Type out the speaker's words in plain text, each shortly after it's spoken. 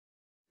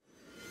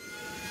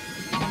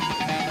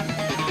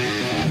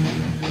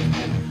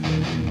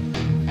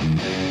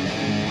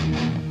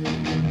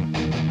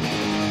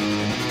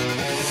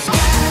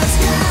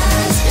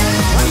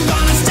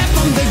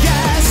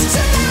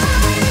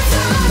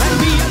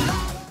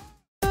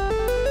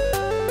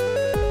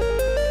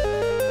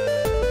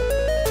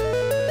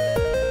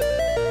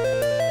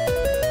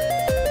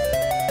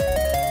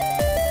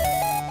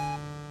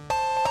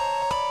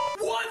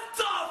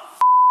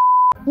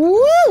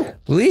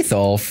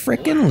Lethal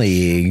frickin'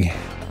 League.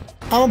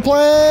 I'm gonna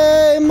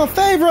play my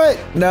favorite.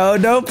 No,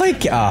 don't play.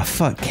 Oh,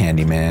 fuck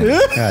Candyman.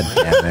 God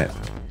damn it.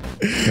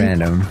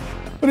 Random.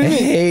 What do you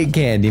mean? I hate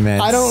Candyman.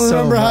 I don't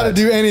remember how to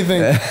do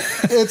anything.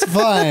 It's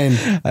fine.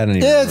 I don't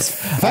even. It's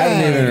fine. I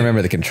don't even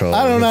remember the controls.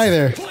 I don't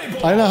either.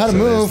 I know how to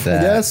move.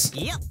 I guess.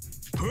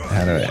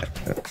 How do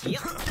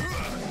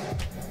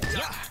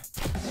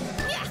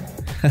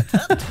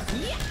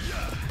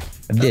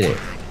I did it.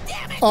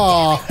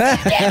 Oh.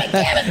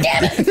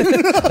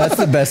 That's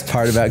the best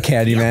part about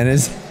Candyman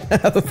is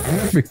how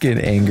freaking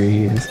angry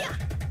he is.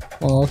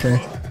 Oh, okay.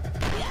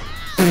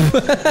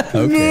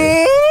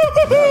 Okay.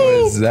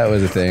 That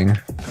was a thing.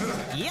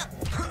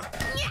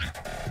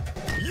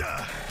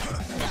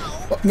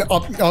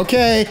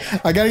 Okay,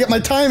 I gotta get my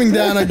timing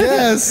down, I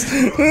guess.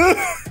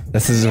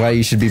 This is why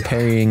you should be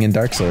parrying in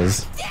Dark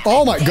Souls.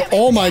 Oh my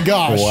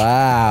gosh.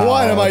 Wow.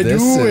 What am I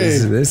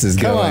doing? This is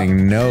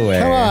going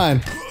nowhere. Come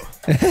on.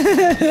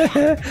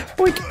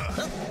 Boink.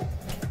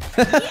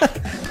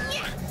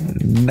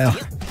 No.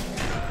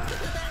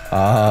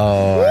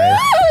 Oh,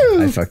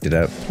 I fucked it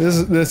up.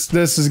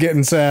 This is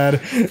getting sad.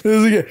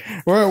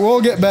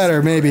 We'll get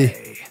better, maybe.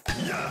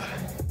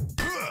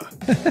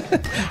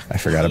 I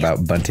forgot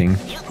about bunting.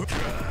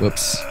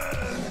 Whoops.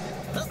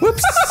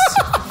 Whoops.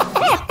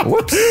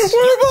 Whoops.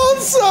 We're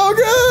both so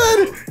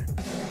good.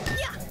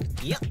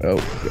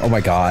 Oh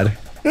my god.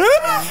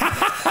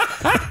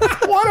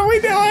 What are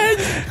we doing?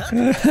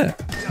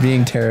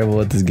 Being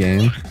terrible at this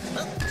game.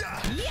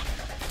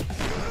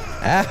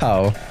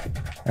 Ow.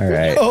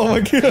 Alright. Oh my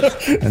god.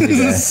 This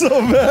is so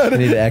bad. I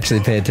need to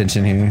actually pay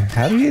attention here.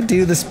 How do you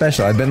do the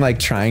special? I've been like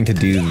trying to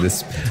do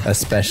a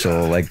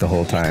special like the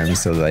whole time,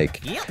 so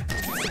like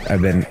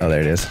I've been oh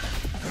there it is.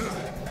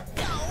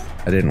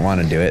 I didn't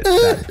want to do it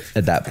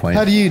at that point.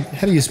 How do you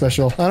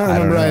special? I don't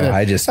remember either.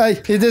 This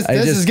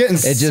is getting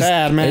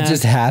sad, man. It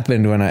just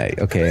happened when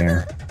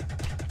okay.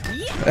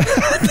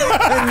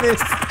 I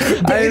missed.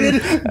 I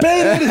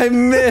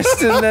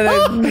missed, and then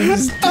I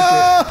missed.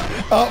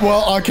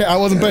 Well, okay, I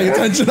wasn't paying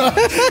attention.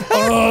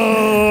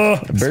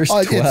 Burst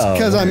 12.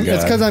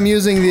 It's because I'm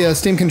using the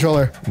Steam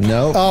controller.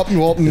 Nope.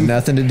 Well,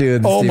 nothing to do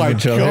with the Steam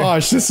controller. Oh my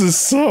gosh, this is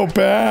so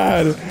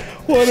bad.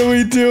 What are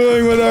we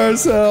doing with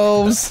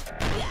ourselves?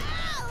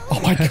 Oh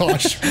my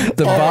gosh.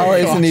 The ball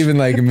isn't even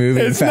like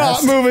moving fast. It's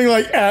not moving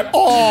like at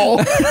all.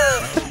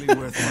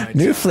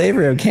 New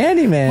flavor of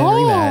Candyman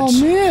rematch. Oh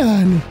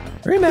man.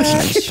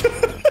 Rematch.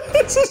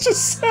 This is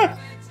just sad.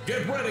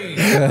 Get ready.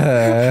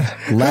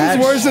 Who's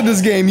worse at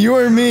this game, you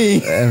or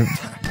me?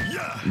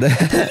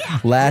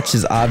 Latch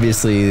is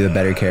obviously the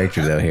better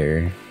character though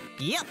here.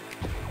 Yep.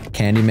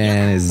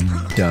 Candyman is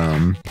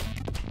dumb.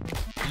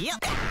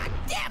 Yep.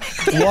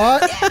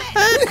 What?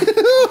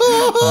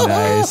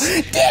 Nice.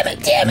 Damn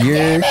it,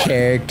 Your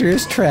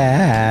character's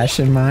trash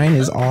and mine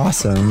is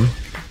awesome.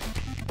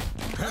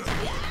 Oh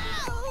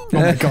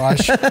my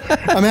gosh.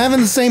 I'm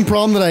having the same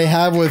problem that I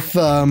have with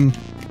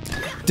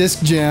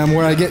Disc Jam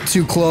where I get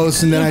too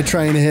close and then I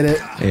try and hit it.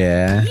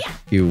 Yeah.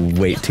 You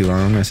wait too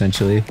long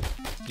essentially.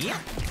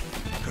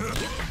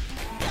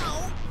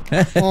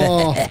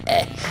 Oh.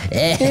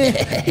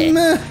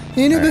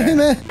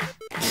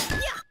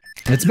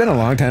 It's been a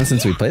long time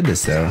since we played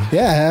this though.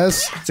 Yeah, it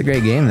has. It's a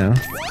great game though.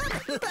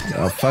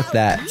 Oh fuck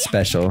that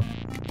special.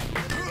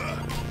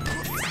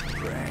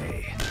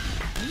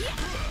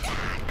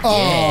 Oh.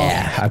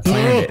 Yeah, I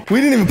planned it.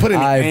 We didn't even put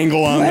an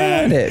angle on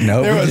that. It.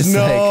 Nope, there was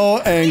no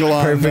angle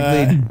on perfectly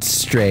that. Perfectly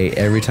straight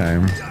every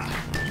time.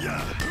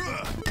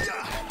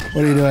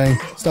 What are you doing?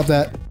 Stop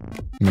that.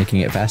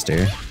 Making it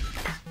faster.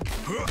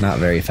 Not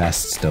very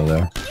fast still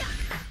though.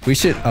 We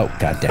should. Oh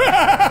god damn.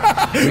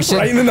 We should.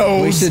 Right in the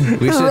nose.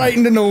 We should. Right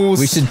in the nose.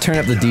 We should turn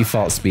up the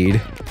default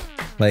speed.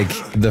 Like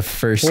the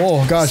first.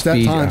 Oh gosh,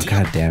 speed, that taunt. Oh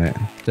god damn it.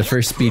 The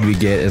first speed we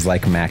get is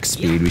like max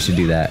speed. We should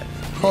do that.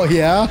 Oh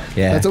yeah?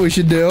 Yeah. That's what we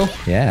should do?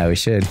 Yeah, we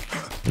should.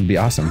 It'd be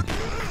awesome.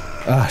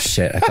 Oh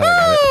shit, I thought I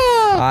got it.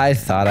 I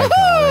thought I got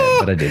it,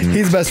 but I didn't.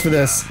 He's best for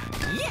this.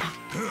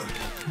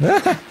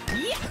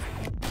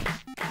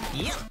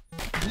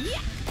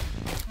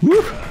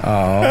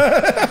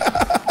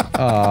 Oh.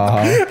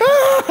 Oh.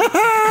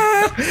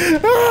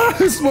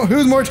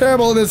 Who's more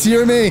terrible at this,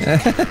 you or me?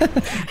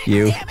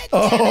 You.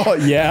 Oh,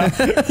 yeah.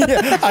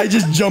 Yeah. I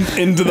just jump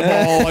into the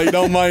ball, like,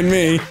 don't mind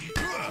me.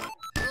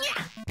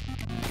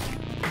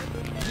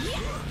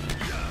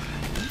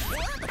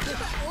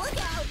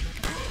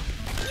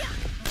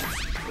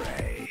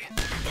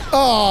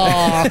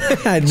 Oh,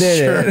 I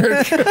did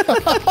it.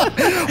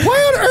 Why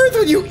on earth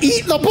would you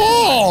eat the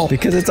ball?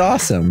 Because it's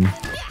awesome.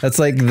 That's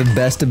like the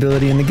best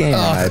ability in the game, in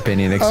my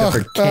opinion. Except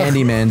for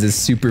Candyman's is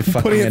super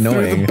fucking Putting it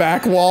annoying. through the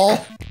back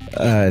wall.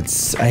 I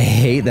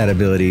hate that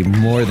ability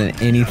more than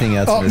anything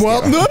else in this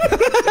game.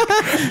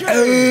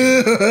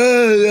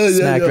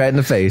 Smacked right in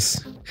the face.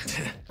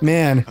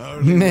 Man.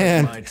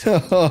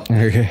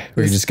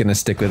 We're just gonna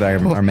stick with our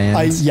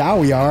mans. Yeah,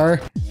 we are.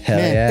 Hell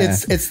man, yeah.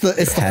 It's the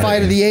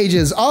fight of the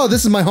ages. Oh,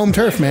 this is my home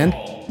turf, man.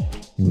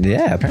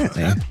 Yeah,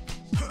 apparently.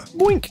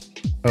 Boink.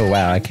 Oh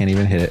wow, I can't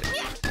even hit it.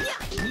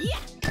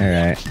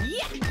 Alright.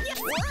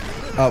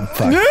 Oh,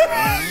 fuck.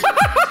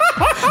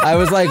 I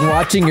was like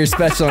watching your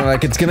special and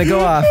like, it's gonna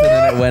go off, and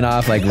then it went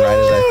off like right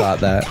as I thought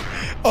that.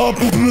 Oh,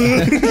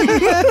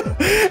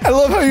 I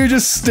love how you're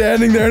just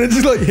standing there and it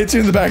just like hits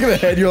you in the back of the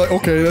head. You're like,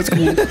 okay, that's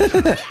cool.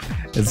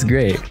 It's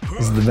great.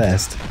 This is the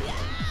best.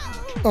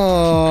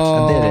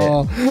 Oh, I did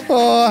it.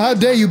 Oh, how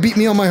dare you beat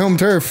me on my home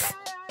turf?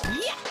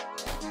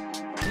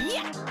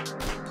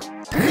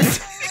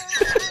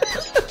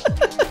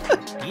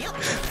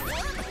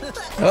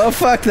 Oh,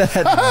 fuck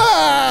that.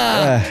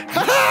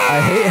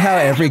 I hate how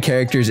every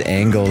character's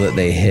angle that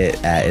they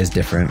hit at is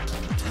different.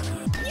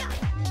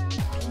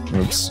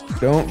 Oops.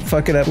 Don't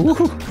fuck it up.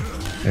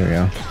 There we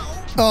go.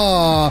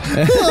 Oh.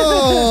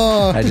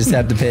 I just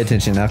have to pay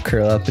attention. I'll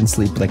curl up and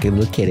sleep like a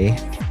little kitty.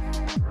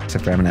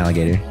 Except for I'm an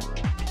alligator.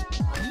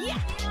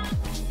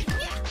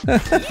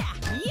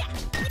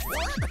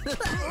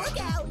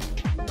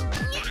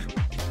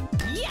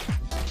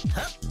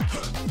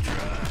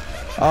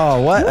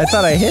 Oh, what? I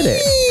thought I hit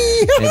it.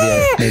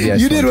 Maybe I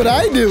You did swung what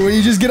too I do, where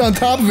you just get on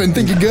top of it and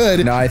think you're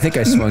good. No, I think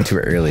I swung too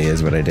early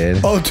is what I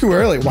did. Oh, too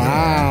early.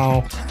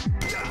 Wow.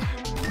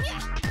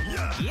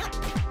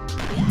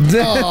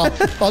 Oh,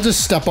 I'll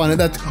just step on it.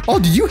 Oh,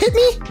 did you hit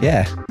me?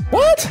 Yeah.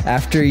 What?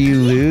 After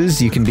you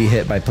lose, you can be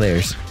hit by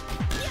players.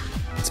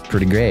 It's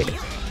pretty great.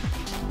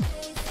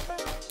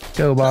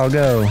 Go, ball,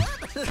 go.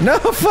 No,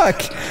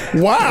 fuck.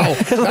 Wow.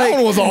 That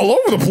one was all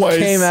over the place.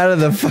 Came out of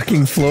the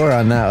fucking floor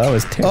on that. That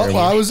was terrible.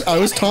 Oh, I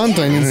was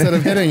taunting instead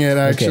of hitting it,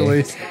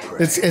 actually. Okay.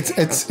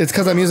 It's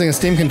because I'm using a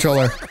Steam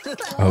controller.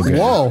 Oh, good.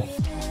 Whoa.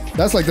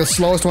 That's like the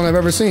slowest one I've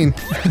ever seen.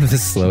 The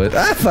slowest.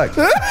 Ah, fuck.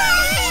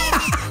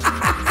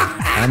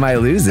 I might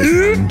lose this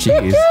one.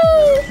 Jeez.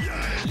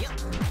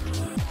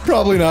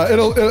 Probably not.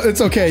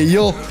 It's okay.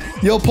 You'll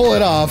pull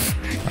it off.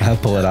 I'll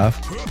pull it off.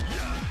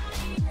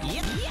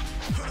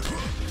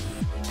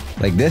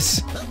 Like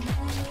this.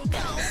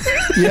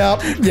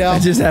 Yep. I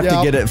just have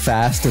to get it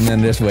fast and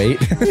then just wait.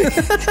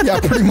 Yeah,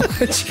 pretty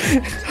much.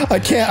 I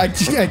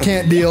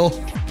can't deal.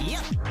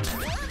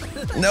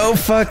 No,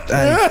 fuck.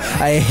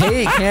 I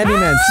hate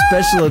Candyman's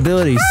special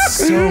ability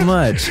so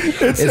much.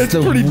 It's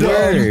the pretty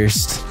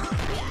worst.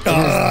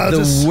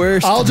 The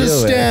worst. I'll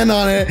just stand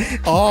on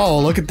it. Oh,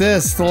 look at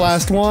this. It's the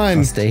last one.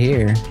 I'll stay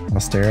here. I'll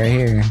stay right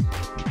here.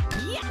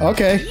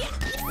 Okay.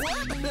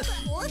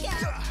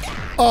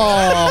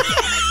 Oh,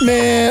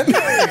 man.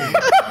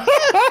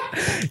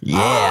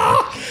 Yeah.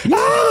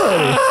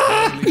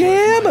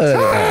 Yeah,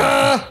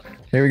 buddy.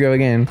 Here we go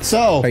again.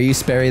 So, Are you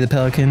Sperry the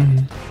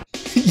Pelican?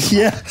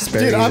 yeah.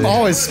 Dude, I'm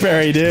always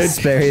Sperry, dude.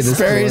 Sperry the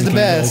Sperry's the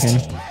best.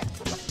 Pelican.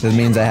 That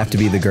means I have to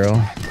be the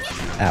girl.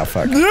 Ow,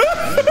 fuck.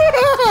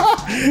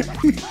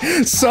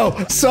 So,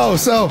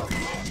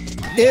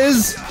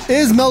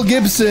 is Mel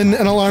Gibson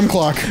an alarm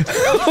clock?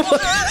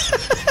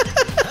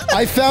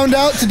 I found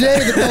out today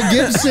that Mel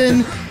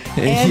Gibson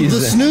and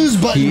the snooze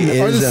button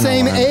are the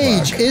same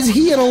age. Clock. Is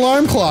he an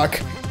alarm clock?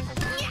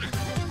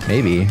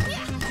 Maybe.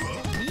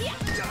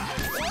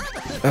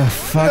 Oh,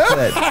 fuck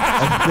that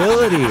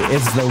ability.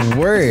 It's the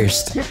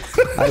worst.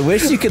 I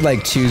wish you could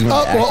like choose when to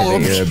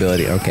activate your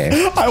ability.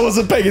 Okay. I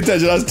wasn't paying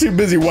attention. I was too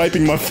busy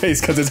wiping my face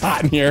because it's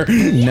hot in here.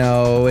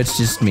 No, it's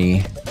just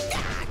me.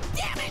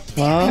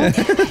 Huh?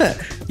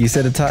 You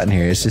said it's hot in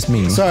here. It's just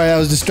me. Sorry, I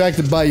was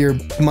distracted by your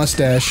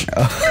mustache.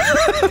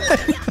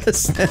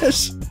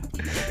 Mustache.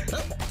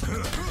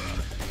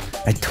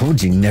 I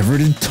told you never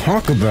to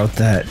talk about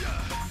that.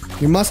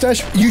 Your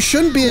mustache? You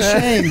shouldn't be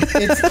ashamed.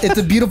 It's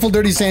a beautiful,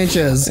 dirty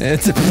Sanchez.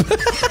 It's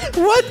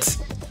what?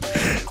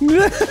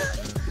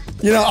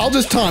 You know, I'll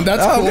just taunt.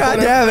 That's cool. Oh, god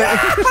damn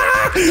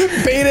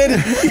it.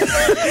 Baited.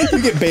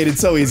 You get baited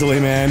so easily,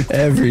 man.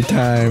 Every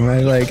time.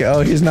 I'm like,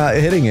 oh, he's not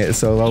hitting it,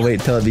 so I'll wait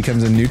till it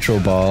becomes a neutral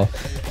ball,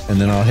 and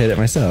then I'll hit it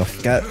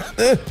myself.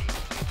 Oh,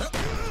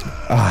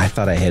 I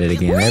thought I hit it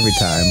again. Every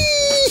time.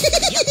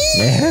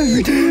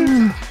 Every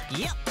time.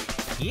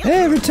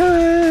 Every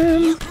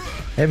time.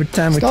 Every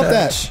time we Stop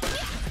touch.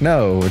 that.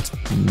 No, it's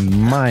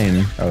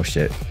mine. Oh,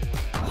 shit.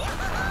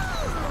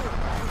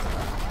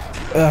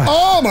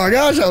 Oh my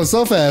gosh, that was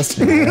so fast.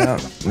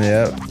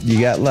 Yep.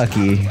 You got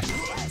lucky.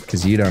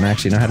 Because you don't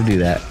actually know how to do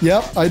that.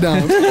 Yep, I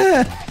don't.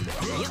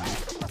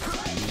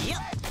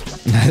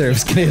 Neither of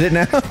us can hit it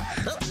now.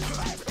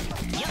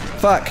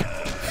 Fuck.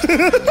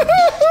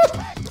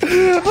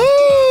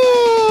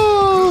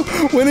 Oh,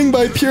 winning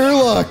by pure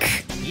luck.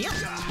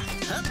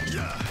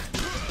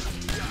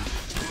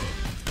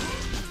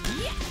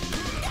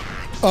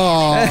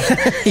 Oh,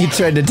 He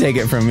tried to take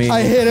it from me.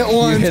 I hit it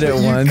once. You hit it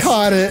but once. You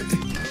caught it.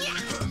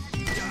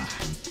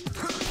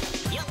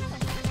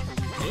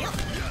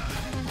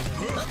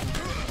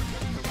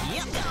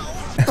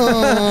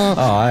 Oh,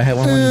 I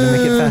wanted to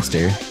make it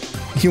faster.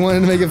 You wanted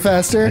to make it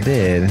faster? I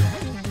did.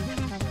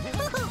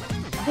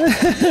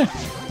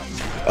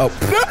 Oh.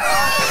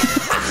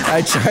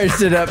 I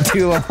charged it up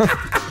too long.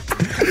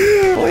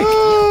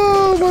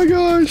 Oh my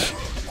gosh.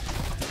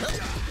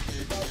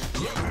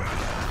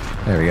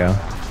 There we go.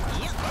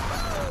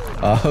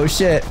 Oh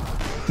shit.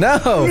 No!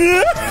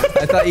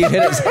 I thought you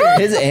hit it.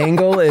 His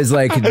angle is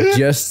like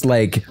just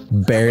like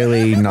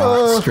barely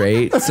not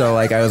straight. So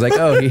like I was like,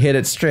 oh, he hit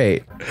it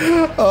straight.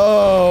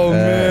 Oh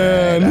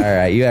man! All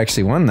right, you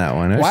actually won that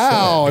one.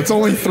 Wow, it's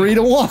only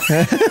 3-1.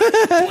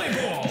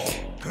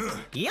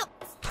 Yep.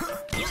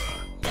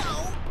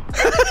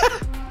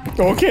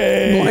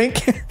 Okay.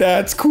 Boink.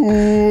 That's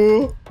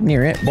cool.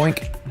 Near it.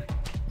 Boink.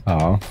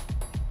 Oh.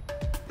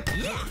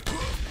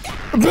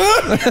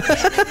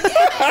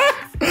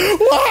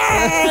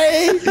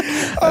 Why?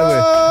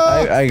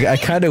 I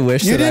kind of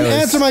wish You that didn't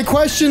answer my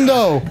question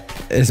though.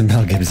 Is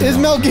Mel Gibson? Is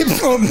Mel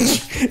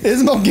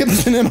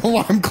Gibson an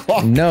alarm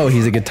clock? No,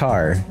 he's a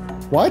guitar.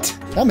 What?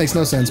 That makes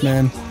no sense,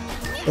 man.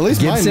 At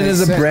least mine Gibson makes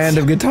is a sense. brand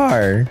of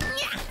guitar.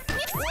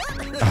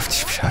 Oh,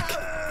 fuck.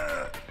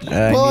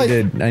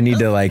 I need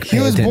to like. He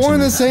was born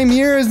the same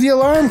year as the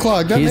alarm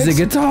clock. He's a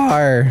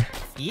guitar.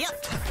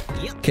 Yep.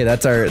 Okay,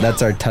 that's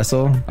our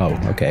Tussle. Oh,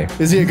 okay.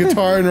 Is he a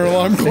guitar and an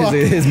alarm clock?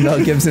 Is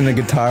Mel Gibson a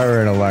guitar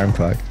or an alarm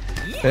clock?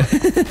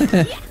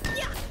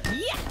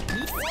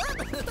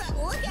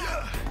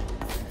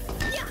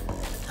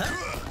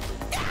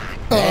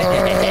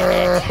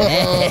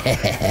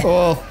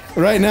 Well,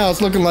 right now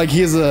it's looking like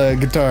he's a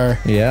guitar.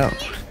 Yeah.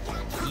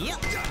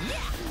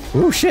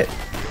 Ooh, shit.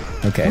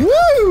 Okay.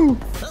 Woo!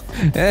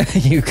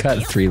 You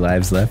got 3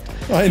 lives left.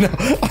 I know.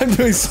 I'm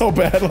doing so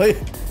badly.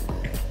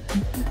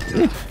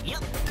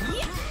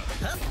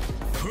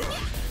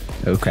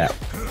 Oh crap.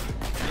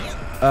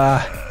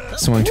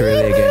 Swung too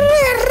early again.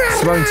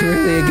 Swung too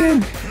early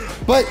again.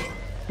 But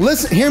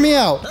listen, hear me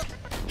out.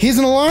 He's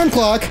an alarm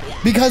clock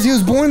because he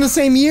was born the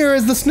same year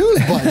as the snooze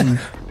button.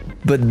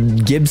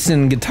 But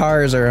Gibson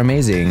guitars are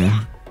amazing.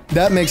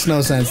 That makes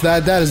no sense.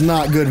 That is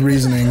not good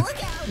reasoning.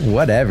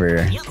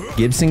 Whatever.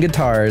 Gibson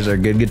guitars are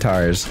good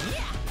guitars.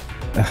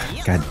 Ugh,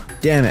 God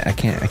damn it. I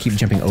can't. I keep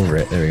jumping over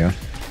it. There we go.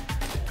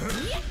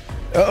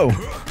 Uh-oh.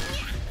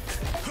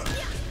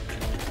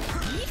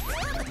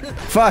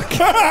 Fuck.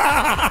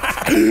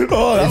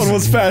 Oh, that one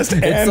was fast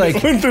and like-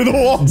 it went through the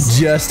walls.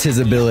 Just his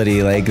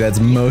ability. Like, that's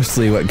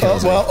mostly what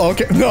kills Well,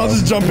 okay. No, I'll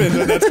just jump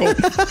in. That's cool.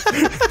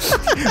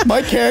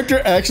 My character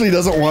actually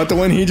doesn't want to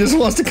win. He just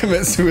wants to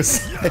commit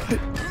suicide.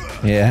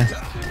 me. Yeah.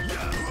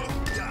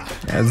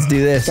 Let's do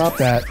this. Stop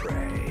that.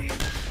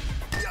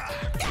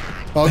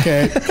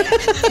 Okay.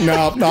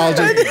 No, I'll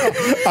just.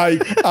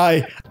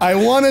 I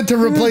wanted to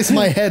replace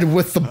my head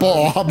with the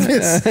ball.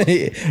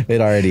 It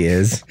already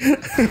is.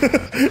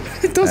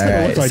 It doesn't All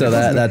right, look like so it.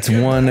 that's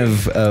one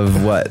of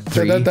what?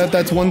 3?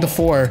 That's 1 to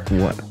 4.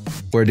 What?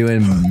 We're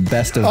doing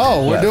best of.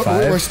 Oh, what, we're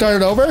 5?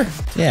 started over.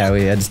 Yeah,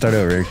 we had to start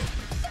over.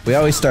 We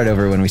always start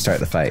over when we start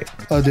the fight.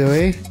 Oh, do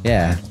we?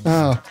 Yeah.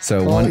 Oh. So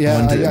Well, one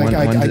yeah, to I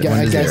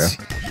 0. guess.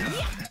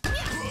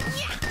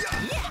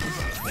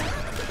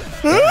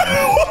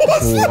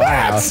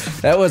 Wow,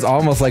 that was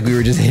almost like we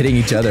were just hitting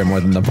each other more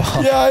than the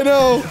ball. Yeah, I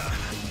know.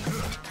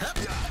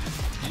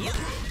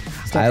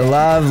 I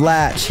love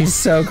Latch. He's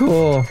so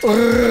cool.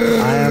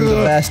 I am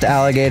the best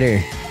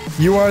alligator.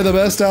 You are the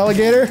best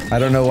alligator. I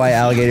don't know why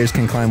alligators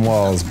can climb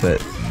walls,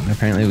 but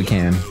apparently we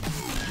can.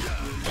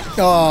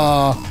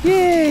 Aw.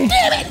 Yay!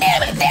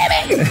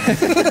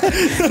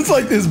 That's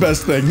like his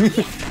best thing.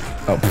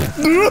 Oh.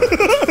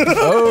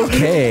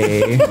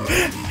 Okay.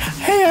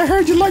 Hey, I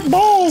heard you like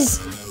balls.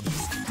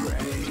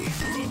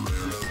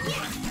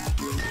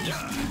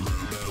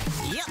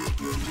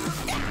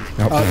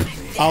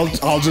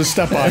 I'll just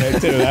step on it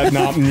too. That's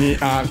not me.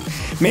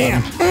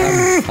 Man,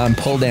 I'm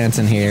pole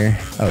dancing here.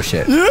 Oh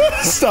shit.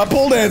 stop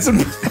pole dancing.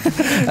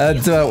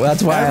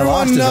 That's why I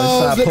lost. Everyone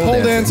knows that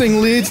pole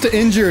dancing leads to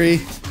injury.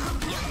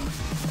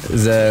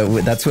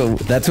 That's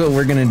what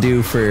we're gonna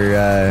do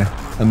for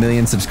 1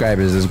 million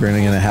subscribers. Is we're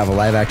gonna have a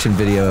live action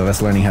video of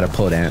us learning how to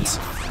pole dance.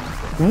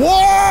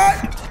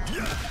 What?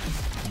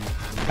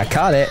 I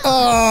caught it.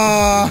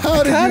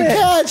 How did you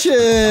catch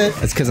it?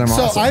 That's because I'm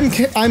So awesome.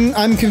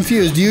 I'm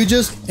confused. Do you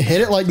just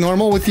hit it like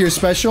normal with your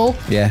special?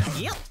 Yeah.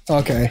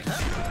 Okay.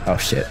 Oh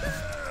shit.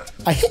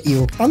 I hit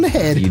you on the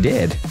head. You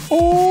did.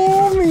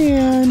 Oh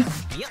man.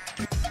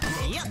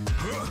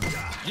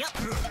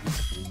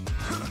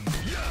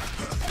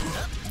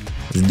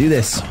 Let's do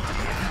this.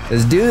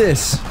 Let's do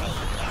this.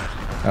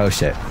 Oh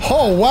shit.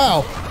 Oh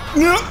wow.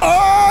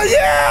 Oh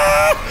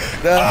yeah.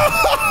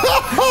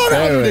 Oh,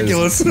 that was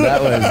ridiculous.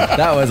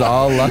 That was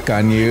all luck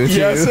on you. Too.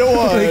 Yes, it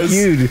was.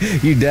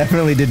 Like you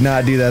definitely did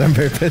not do that on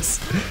purpose.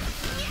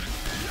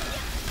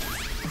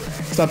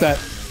 Stop that.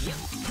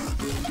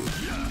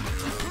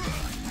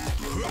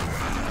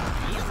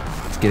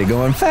 Let's get it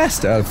going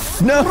fast. Oh,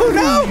 no.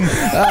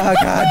 Oh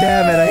god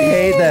damn it! I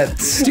hate that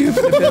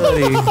stupid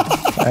ability.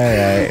 All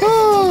right.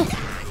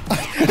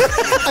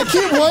 I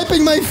keep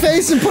wiping my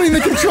face and putting the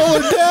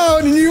controller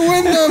down, and you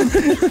win them.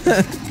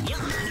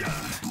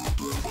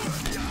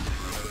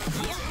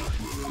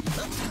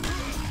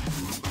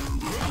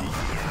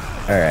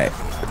 All right.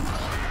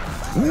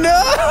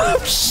 No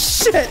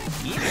shit.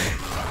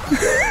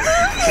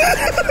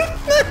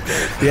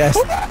 Yes.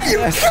 You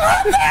got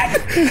that?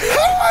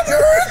 How on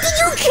earth did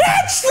you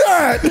catch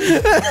that?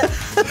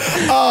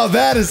 Oh,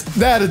 that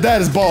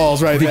is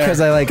balls right there. Because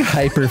I like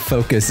hyper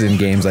focus in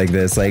games like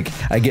this. Like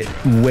I get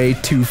way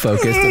too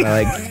focused and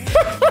I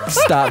like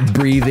stop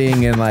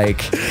breathing and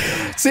like.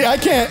 See, I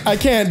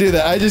can't do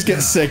that. I just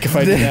get sick if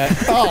I do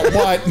that. Oh,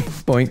 what?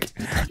 Boink.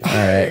 All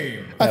right.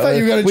 I thought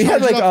you were gonna. We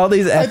had like all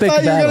these epic battles.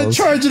 I thought you were gonna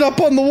charge it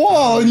up on the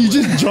wall, and you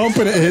just jump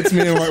and it hits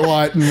me. And I'm like,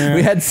 what? Man.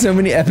 We had so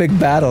many epic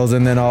battles,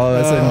 and then all of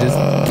a sudden just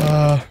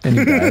and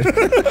you died.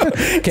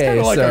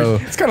 Okay, so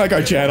it's kind of like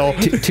our channel.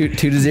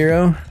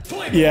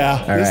 2-0.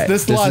 Yeah. All right.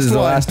 This is the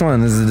last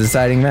one. This is the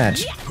deciding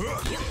match.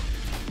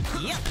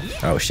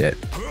 Oh shit.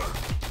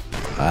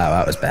 Wow,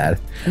 that was bad.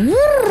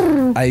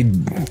 I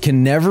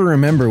can never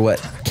remember what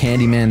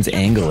Candyman's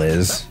angle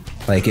is.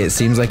 Like, it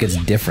seems like it's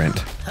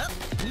different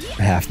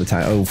half the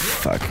time. Oh,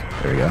 fuck.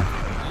 There we go.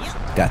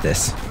 Got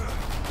this.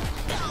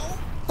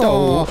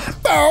 Oh.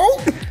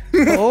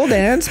 Pole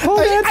dance. Pole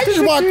dance.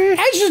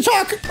 I should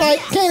talk like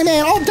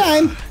Candyman all the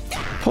time.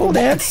 Pole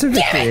dance to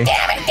victory.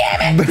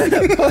 Damn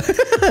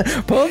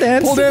it. Pole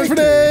dance. Pole dance for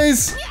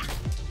days.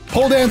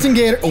 Pole dancing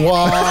gator.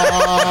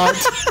 What?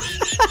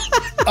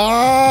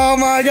 Oh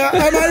my god.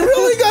 Am I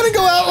really gonna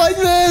go out like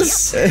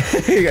this?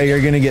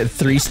 You're gonna get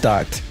 3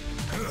 stocked.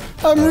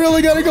 I'm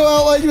really gonna go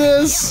out like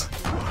this.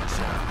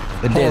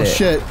 It did it.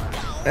 Shit.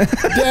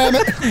 Damn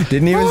it.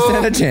 Didn't even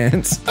stand a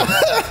chance.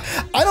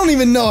 I don't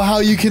even know how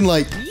you can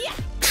like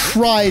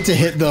try to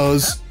hit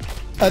those.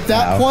 At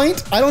that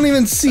point, I don't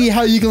even see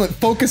how you can like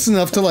focus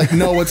enough to like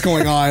know what's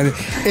going on.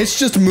 It's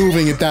just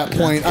moving at that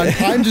point.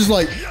 I'm just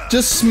like,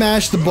 just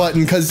smash the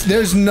button because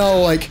there's no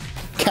like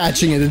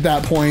catching it at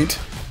that point.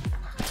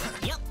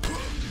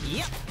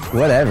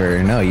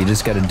 Whatever. No, you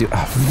just gotta do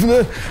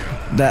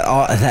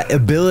that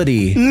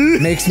ability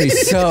makes me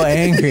so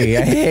angry.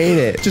 I hate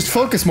it. Just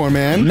focus more,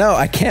 man. No,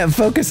 I can't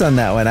focus on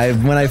that one.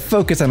 When I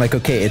focus, I'm like,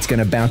 okay, it's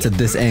gonna bounce at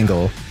this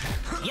angle.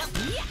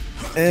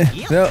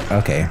 No,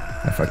 okay,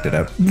 I fucked it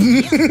up.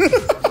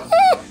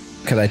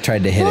 Because I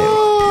tried to hit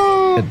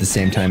it at the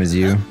same time as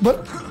you.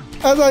 But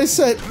as I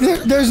said,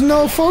 there's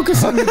no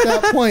focus on it at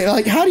that point.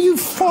 Like, how do you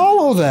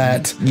follow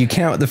that? You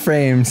count the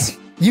frames.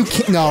 You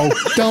can't. No,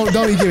 don't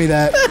you give me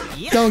that.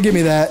 Don't give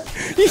me that.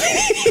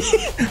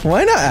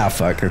 Why not? Ah,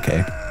 fuck.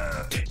 Okay.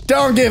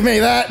 Don't give me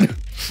that.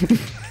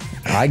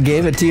 I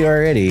gave it to you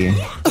already.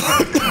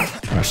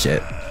 Oh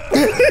shit.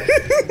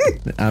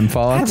 I'm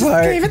falling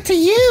apart. I gave it to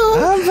you.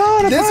 I'm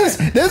falling apart.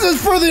 This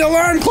is for the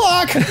alarm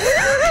clock.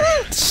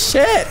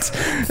 Shit.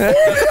 For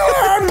the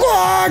alarm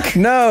clock.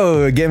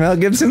 No, Mel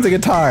Gibson's a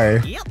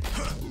guitar.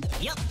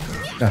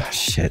 Oh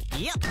shit.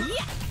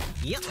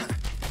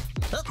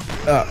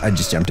 Oh, I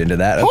just jumped into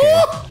that.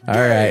 Okay. All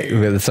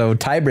right. So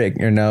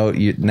tiebreak or no?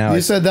 You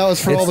said that was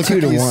for all the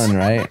cookies. 2-1,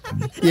 right?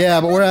 Yeah,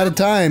 but we're out of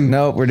time.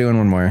 Nope, we're doing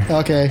one more.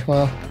 Okay,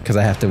 well, because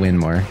I have to win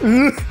more.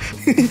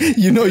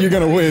 You know you're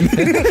gonna win.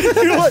 You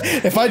know what?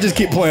 If I just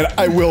keep playing,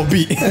 I will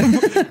beat him.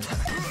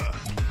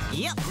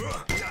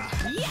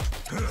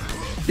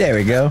 There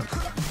we go.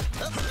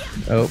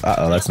 Oh,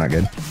 uh-oh, that's not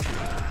good.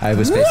 I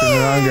was facing the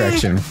wrong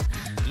direction.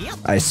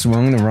 I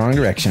swung the wrong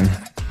direction.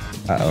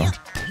 Uh-oh.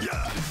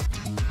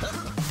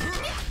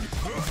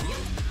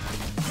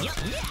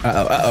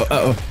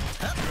 Uh-oh.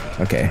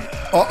 Okay.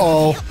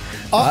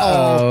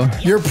 Uh-oh.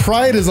 Your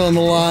pride is on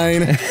the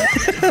line.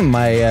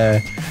 my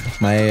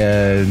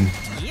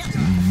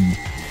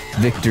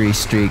victory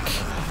streak.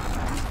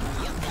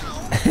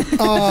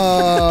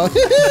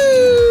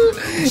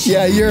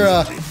 Yeah,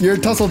 your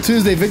Tussle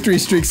Tuesday victory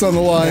streak's on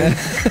the line.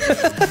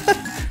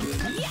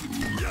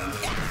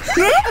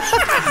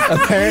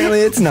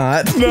 Apparently it's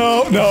not.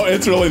 No,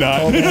 it's really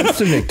not. It's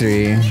a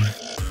victory.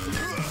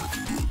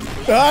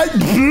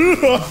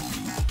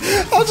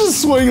 I'll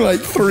just swing like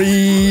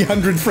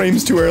 300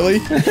 frames too early.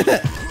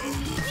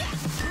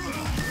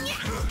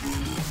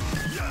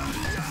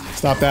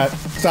 Stop that.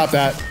 Stop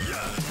that.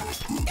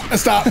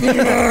 Stop.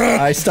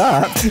 I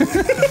stopped.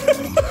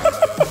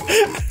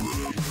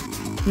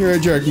 You're a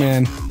jerk,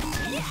 man.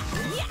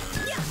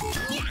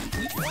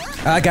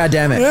 Ah, God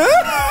damn it.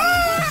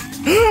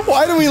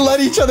 Why do we let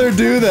each other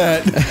do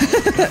that?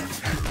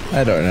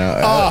 I don't know.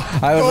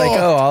 I was like,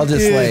 oh, I'll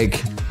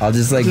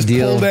just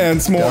deal. Pull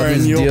dance more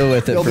and you'll deal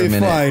with it for a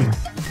minute. Fine.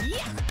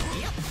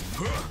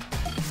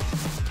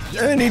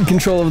 I need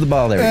control of the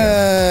ball. There we go.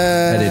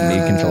 I didn't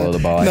need control of the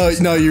ball.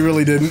 No, you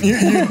really didn't.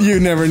 You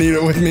never need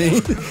it with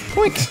me.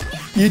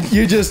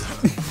 You just.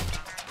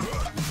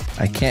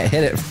 I can't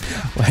hit it.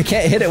 I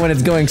can't hit it when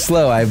it's going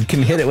slow. I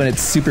can hit it when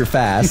it's super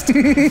fast.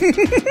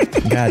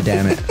 God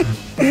damn it.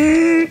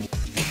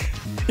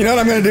 You know what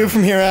I'm gonna do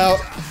from here out?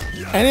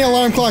 Any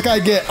alarm clock I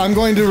get, I'm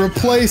going to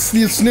replace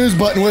the snooze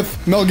button with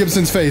Mel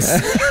Gibson's face.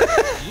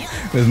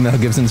 With Mel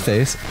Gibson's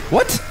face?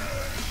 What?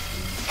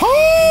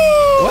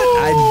 Oh!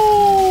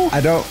 What? I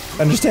don't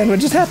understand what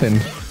just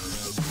happened.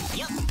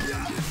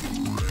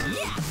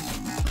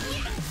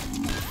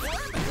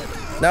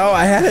 No,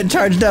 I had it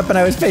charged up and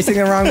I was facing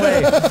the wrong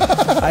way.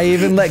 I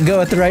even let go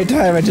at the right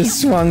time. I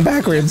just swung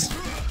backwards.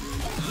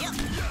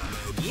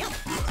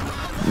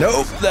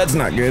 Nope, that's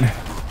not good.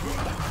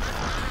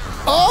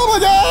 Oh my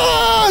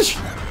gosh!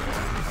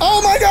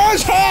 Oh my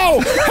gosh, how?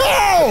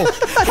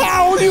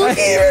 How do you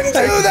even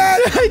do that?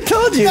 I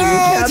told you.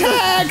 No,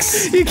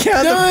 Tax! You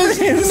count There's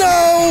there's there's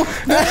no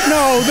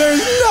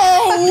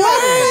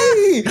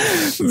way!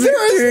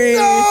 There's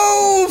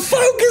no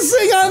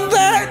focusing on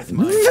that!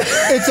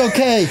 It's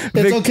okay.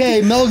 It's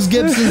okay. Mel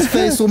Gibson's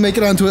face will make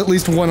it onto at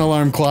least one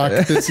alarm clock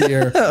this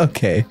year.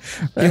 Okay.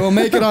 It will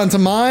make it onto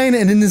mine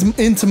and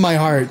into my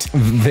heart.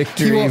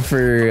 Victory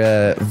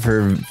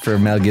for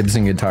Mel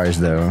Gibson guitars,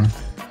 though.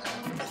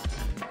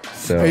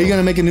 So. Are you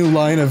gonna make a new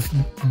line of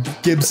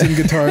Gibson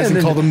guitars and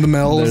call them the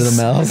Mels? They're the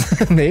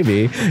Mels,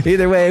 maybe.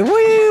 Either way,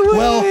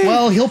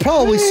 well, he'll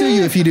probably sue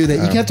you if you do that.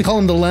 You have to call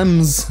them the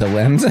Lems. The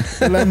Lems.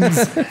 The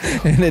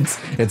Lems. And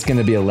it's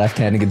gonna be a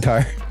left-handed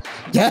guitar.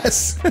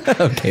 Yes.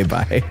 Okay,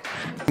 bye.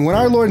 When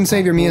our Lord and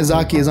Savior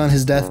Miyazaki is on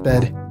his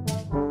deathbed,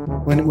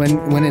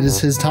 when it is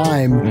his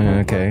time,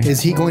 Okay.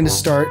 is he going to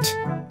start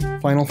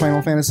Final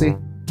Fantasy?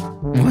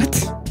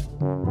 What?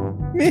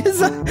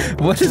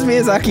 What does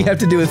Miyazaki have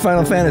to do with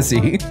Final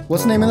Fantasy?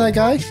 What's the name of that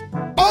guy?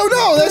 Oh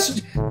no,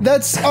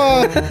 that's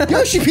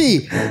Yoshi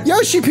P.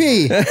 Yoshi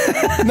P.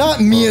 Not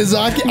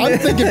Miyazaki. I'm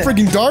thinking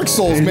freaking Dark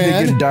Souls, man.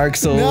 Thinking Dark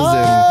Souls No!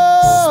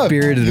 and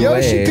Spirited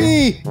Yoshi Away.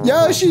 P.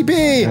 Yoshi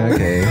P.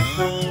 Okay.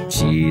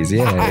 Jeez,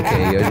 yeah,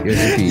 okay,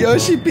 Yoshi P.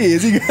 Yoshi P.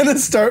 Is he gonna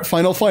start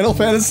Final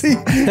Fantasy?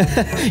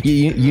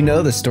 You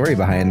know the story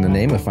behind the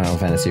name of Final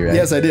Fantasy, right?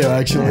 Yes, I do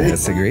actually. Yeah,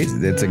 it's a great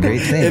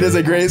thing. It is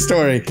a great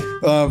story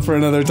for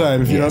another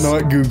time. If you don't know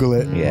it, Google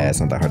it. Yeah, it's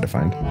not that hard to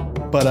find.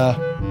 But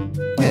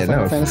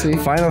Final Fantasy.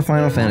 Final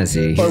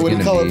Fantasy. Or what do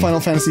you call it?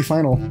 Final Fantasy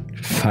Final.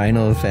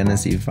 Final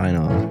Fantasy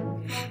Final.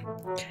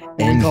 What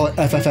do you call it?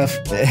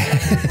 FFF.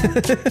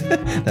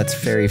 That's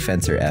Fairy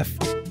Fencer F.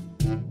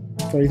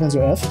 Fairy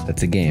Fencer F?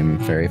 That's a game.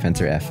 Fairy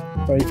Fencer F.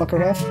 Fairy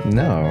Fucker F?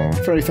 No,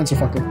 Fairy Fencer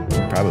Fucker.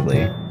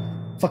 probably.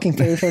 Fucking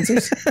fairy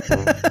fencers?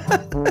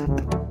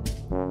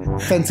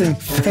 Fencing.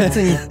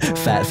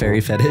 Fat fairy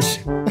fetish.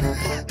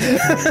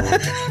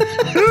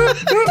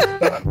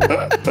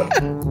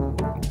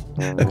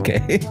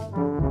 Okay.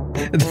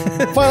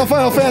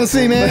 Final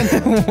Fantasy, man.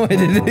 Why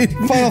did it?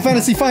 Final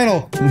Fantasy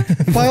Final.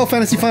 Final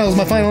Fantasy Final is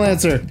my final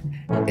answer.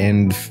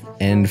 And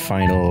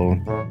final.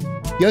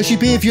 Yoshi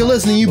P, if you're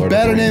listening, you Lord of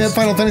better the name it Rings.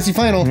 Final Fantasy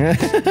Final.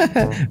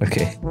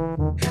 Okay.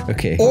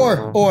 Okay.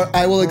 Or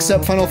I will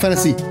accept Final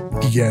Fantasy.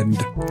 The end.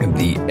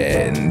 The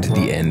end.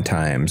 The end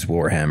times.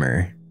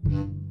 Warhammer.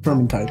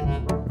 Vermintide.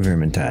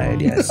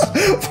 Vermintide, yes.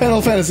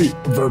 Final Fantasy.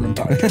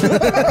 Vermintide.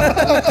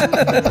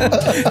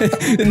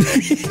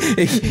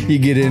 You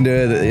get into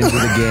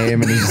the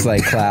game and it's just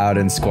like Cloud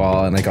and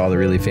Squall and like all the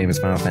really famous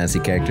Final Fantasy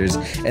characters,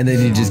 and then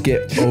you just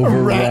get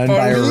overrun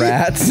by army?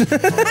 rats.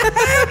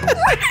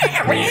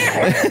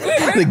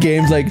 The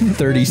game's like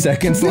 30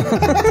 seconds long.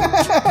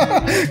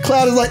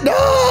 Cloud is like, no!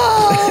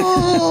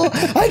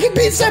 I can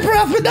beat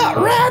Sephiroth, but not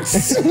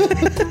rats!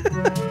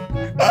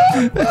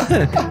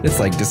 It's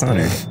like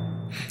Dishonored.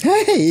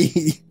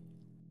 Hey!